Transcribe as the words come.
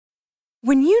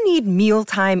When you need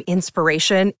mealtime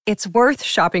inspiration, it's worth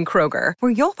shopping Kroger,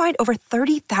 where you'll find over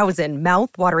 30,000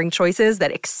 mouth-watering choices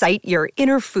that excite your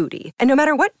inner foodie. And no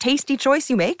matter what tasty choice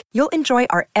you make, you'll enjoy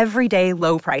our everyday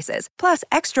low prices, plus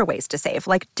extra ways to save,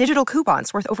 like digital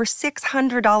coupons worth over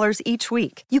 $600 each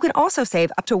week. You can also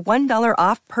save up to $1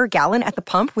 off per gallon at the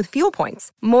pump with fuel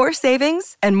points. More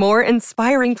savings and more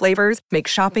inspiring flavors make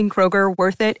shopping Kroger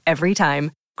worth it every time.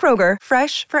 Kroger,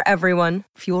 fresh for everyone.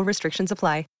 Fuel restrictions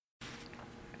apply.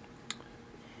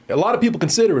 A lot of people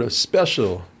consider it a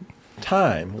special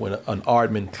time when an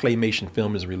Aardman claymation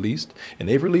film is released, and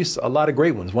they've released a lot of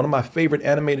great ones. One of my favorite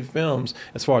animated films,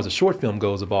 as far as a short film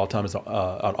goes of all time, is an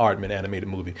Aardman animated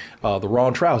movie, The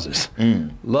Wrong Trousers.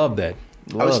 Love that.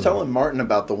 I was telling Martin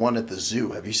about the one at the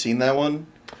zoo. Have you seen that one?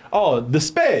 Oh, the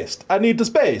space. I need the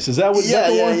space. Is that what?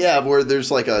 Yeah. Where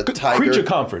there's like a tiger. Creature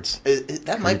Conference.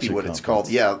 That might be what it's called.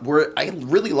 Yeah. Where I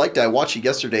really liked it. I watched it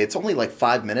yesterday. It's only like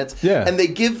 5 minutes. Yeah. And they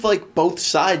give like both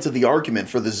sides of the argument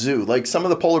for the zoo. Like some of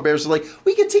the polar bears are like,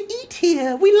 we get to eat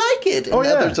here. We like it. And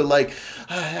others are like,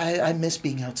 I miss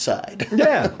being outside.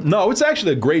 Yeah. No, it's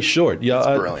actually a great short. Yeah. It's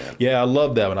brilliant. Yeah, I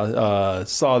love that one. I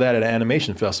saw that at an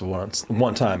animation festival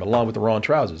one time, along with The Wrong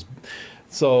Trousers.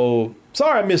 So,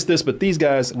 sorry I missed this, but these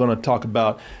guys are going to talk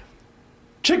about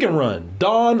Chicken Run,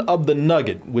 Dawn of the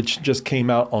Nugget, which just came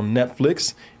out on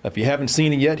Netflix. If you haven't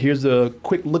seen it yet, here's a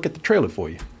quick look at the trailer for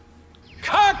you.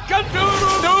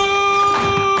 Cock-a-doodle-doo!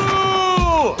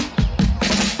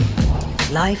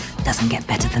 Life doesn't get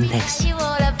better than this.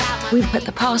 We've put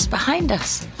the past behind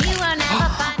us.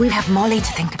 We have Molly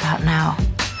to think about now.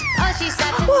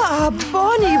 What a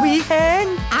bonny wee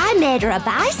hen. I made her a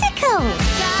bicycle.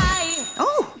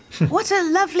 Oh, what a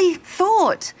lovely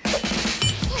thought.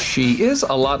 She is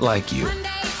a lot like you.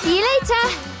 See you later.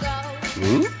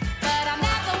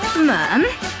 Mum,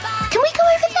 Can we go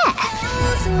over there?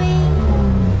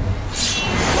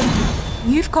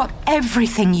 you've got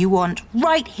everything you want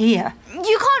right here.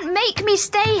 You can't make me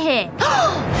stay here.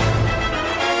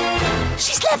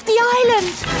 She's left the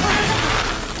island.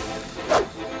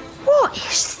 What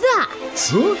is that?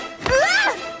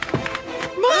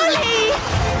 Molly!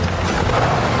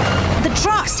 The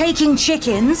truck's taking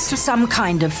chickens to some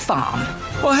kind of farm.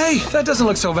 Well, hey, that doesn't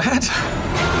look so bad.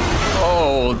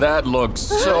 Oh, that looks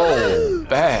so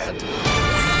bad.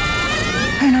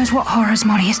 Who knows what horrors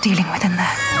Molly is dealing with in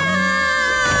there?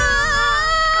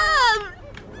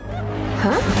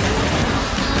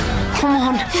 Come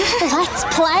on, let's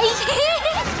play.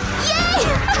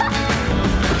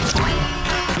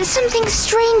 There's something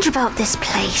strange about this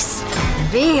place.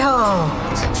 Behold,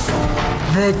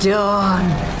 the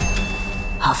dawn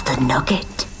of the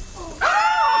Nugget.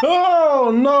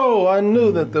 Oh, no, I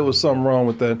knew that there was something wrong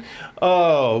with that.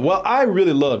 Oh, well, I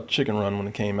really loved Chicken Run when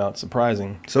it came out.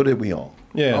 Surprising. So did we all.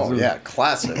 Yeah. Oh, yeah,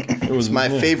 classic. It was my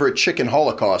favorite chicken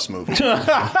Holocaust movie.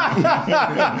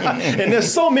 And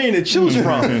there's so many to choose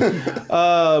from.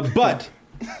 But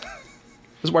this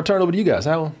is where I turn over to you guys.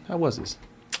 How was this?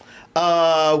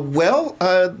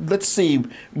 Let's see.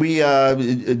 We,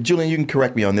 Julian, you can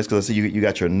correct me on this because I see you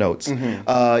got your notes.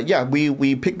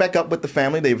 We picked back up with the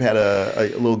family. They've had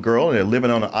a little girl, and they're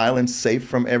living on an island safe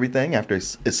from everything after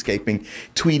escaping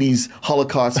Tweety's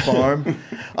Holocaust farm.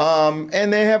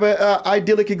 And they have an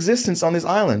idyllic existence on this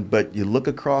island. But you look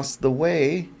across the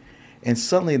way, and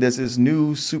suddenly there's this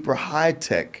new super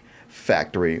high-tech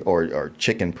factory or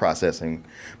chicken processing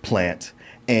plant.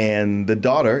 And the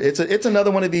daughter, it's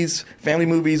another one of these family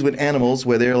movies with animals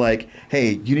where they're like,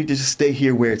 hey, you need to just stay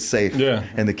here where it's safe. Yeah.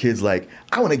 And the kid's like,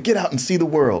 I want to get out and see the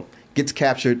world. Gets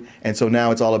captured. And so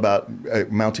now it's all about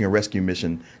mounting a rescue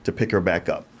mission to pick her back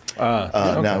up.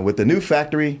 Okay. Now, with the new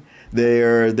factory,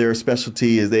 their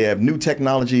specialty is they have new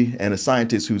technology and a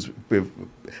scientist who's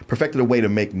perfected a way to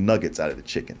make nuggets out of the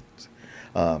chickens.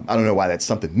 I don't know why that's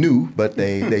something new, but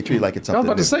they treat it like it's something I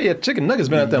was about to say, chicken nuggets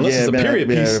been out there. Unless it's a period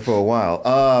piece. For a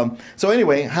while. So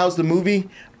anyway, how's the movie?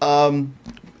 In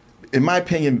my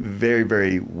opinion, very,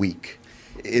 very weak.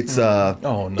 It's Oh,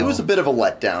 no. It was a bit of a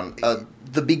letdown.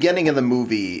 The beginning of the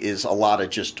movie is a lot of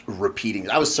just repeating.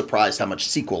 I was surprised how much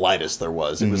sequelitis there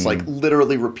was. It was like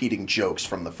literally repeating jokes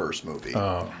from the first movie.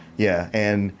 Oh. Yeah,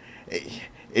 and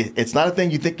it's not a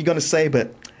thing you think you're going to say,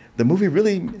 but the movie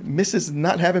really misses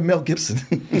not having Mel Gibson.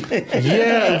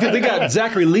 Yeah, they got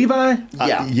Zachary Levi.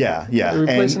 Yeah.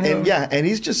 Replacing him? And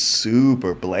he's just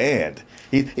super bland.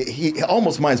 He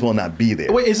almost might as well not be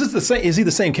there. Wait, is this the same? Is he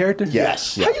the same character?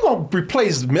 Yes. How you gonna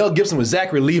replace Mel Gibson with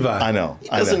Zachary Levi? I know. He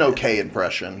does an okay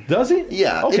impression. Does he?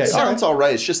 Yeah. Okay. It sounds all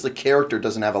right. It's just the character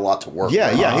doesn't have a lot to work with.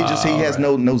 Yeah. He has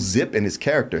no zip in his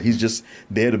character. He's just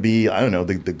there to be, I don't know,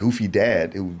 the goofy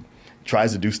dad who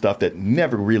tries to do stuff that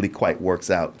never really quite works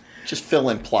out. Just fill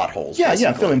in plot holes. Yeah,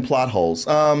 basically. fill in plot holes.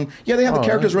 They have the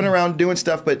characters running around doing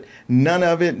stuff, but none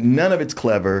of it's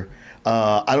clever.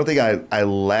 I don't think I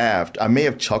laughed. I may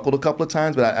have chuckled a couple of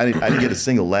times, but I didn't get a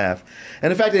single laugh.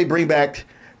 And the fact that they bring back,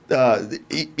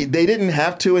 they didn't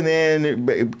have to, and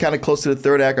then kind of close to the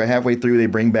third act or halfway through, they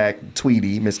bring back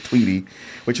Miss Tweety,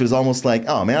 which was almost like,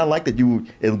 oh man, I like that you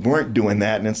weren't doing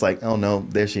that, and it's like, oh no,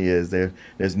 there she is.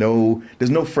 There's no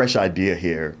fresh idea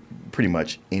here, pretty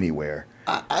much anywhere.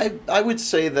 I would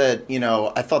say that,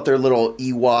 I thought their little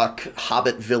Ewok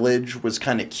Hobbit village was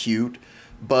kind of cute.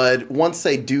 But once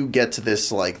they do get to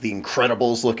this, like, the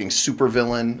Incredibles looking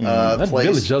supervillain that place.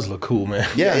 village does look cool, man.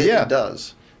 Yeah, it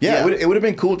does. Yeah, it would have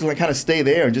been cool to like, kind of stay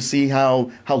there and just see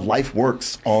how life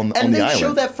works on the island. And they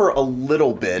show that for a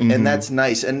little bit, and that's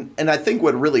nice. And I think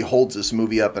what really holds this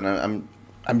movie up, and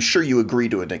I'm sure you agree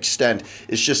to an extent,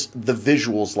 is just the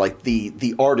visuals, like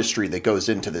the artistry that goes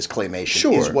into this claymation.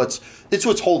 Sure. It's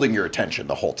what's holding your attention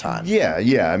the whole time.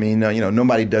 Yeah. I mean,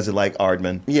 nobody does it like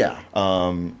Aardman. Yeah.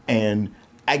 And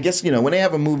I guess, when they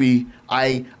have a movie,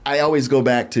 I always go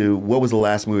back to what was the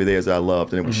last movie of theirs that I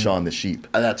loved, and it was Shaun the Sheep.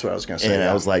 That's what I was going to say. And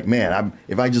I was like, man,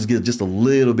 if I just get just a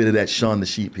little bit of that Shaun the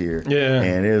Sheep here. Yeah.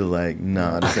 And it was like,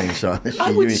 no, this ain't Shaun the Sheep.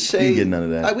 I would say, you get none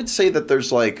of that. I would say that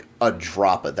there's like a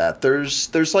drop of that.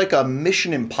 There's like a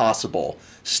Mission Impossible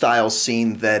style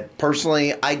scene that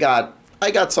personally I got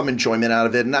some enjoyment out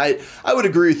of it, and I would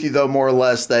agree with you, though, more or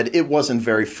less, that it wasn't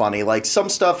very funny. Like, some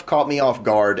stuff caught me off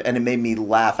guard, and it made me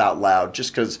laugh out loud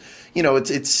just because,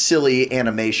 it's silly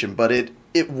animation, but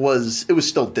it was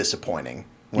still disappointing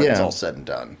when it's all said and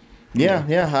done. Yeah.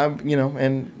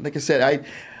 And like I said,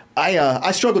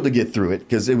 I struggled to get through it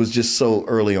because it was just so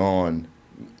early on.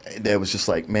 That was just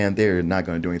like, man, they're not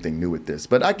going to do anything new with this.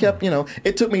 But I kept,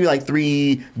 it took me like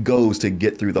 3 goes to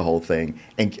get through the whole thing,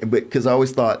 because I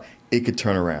always thought it could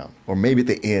turn around, or maybe at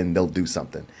the end they'll do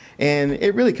something, and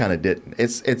it really kind of didn't.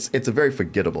 It's a very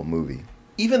forgettable movie.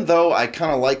 Even though I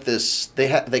kind of like this, they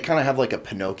kind of have like a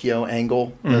Pinocchio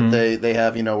angle that they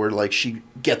have, where like she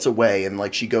gets away and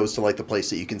like she goes to like the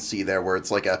place that you can see there where it's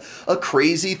like a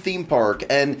crazy theme park,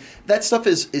 and that stuff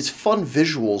is fun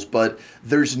visuals, but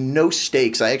there's no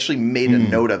stakes. I actually made a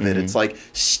note of it. It's like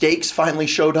stakes finally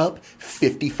showed up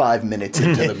 55 minutes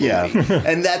into the movie. Yeah.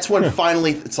 And that's when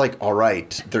finally it's like, all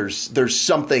right, there's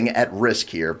something at risk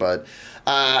here, but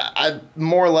I'm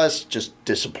more or less just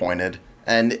disappointed.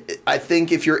 And I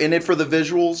think if you're in it for the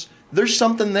visuals, there's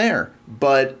something there,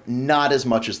 but not as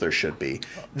much as there should be.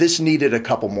 This needed a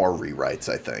couple more rewrites,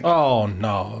 I think. Oh,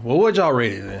 no. Well, what'd y'all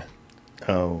rate it then?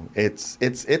 Oh, it's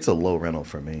a low rental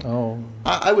for me. Oh.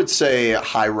 I would say a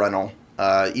high rental,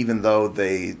 even though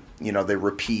they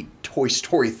repeat Toy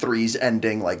Story 3's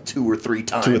ending like 2 or 3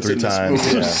 times. 2 or 3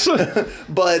 times, yeah.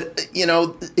 But,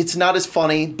 it's not as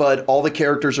funny, but all the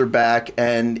characters are back,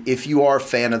 and if you are a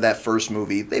fan of that first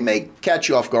movie, they may catch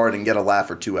you off guard and get a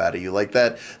laugh or two out of you. Like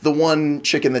the one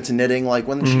chicken that's knitting, like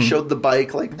when she showed the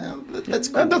bike, like, that's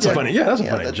cool. That's a funny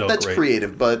joke. That's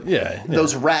creative, but yeah.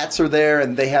 Those rats are there,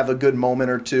 and they have a good moment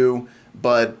or two,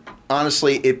 but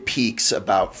honestly, it peaks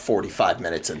about 45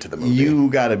 minutes into the movie. You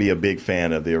got to be a big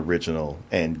fan of the original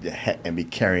and be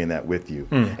carrying that with you.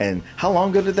 And how long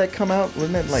ago did that come out?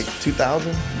 Wasn't that like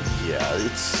 2000? Yeah,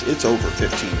 it's over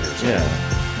 15 years old. Yeah.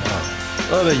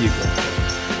 Oh, there you go.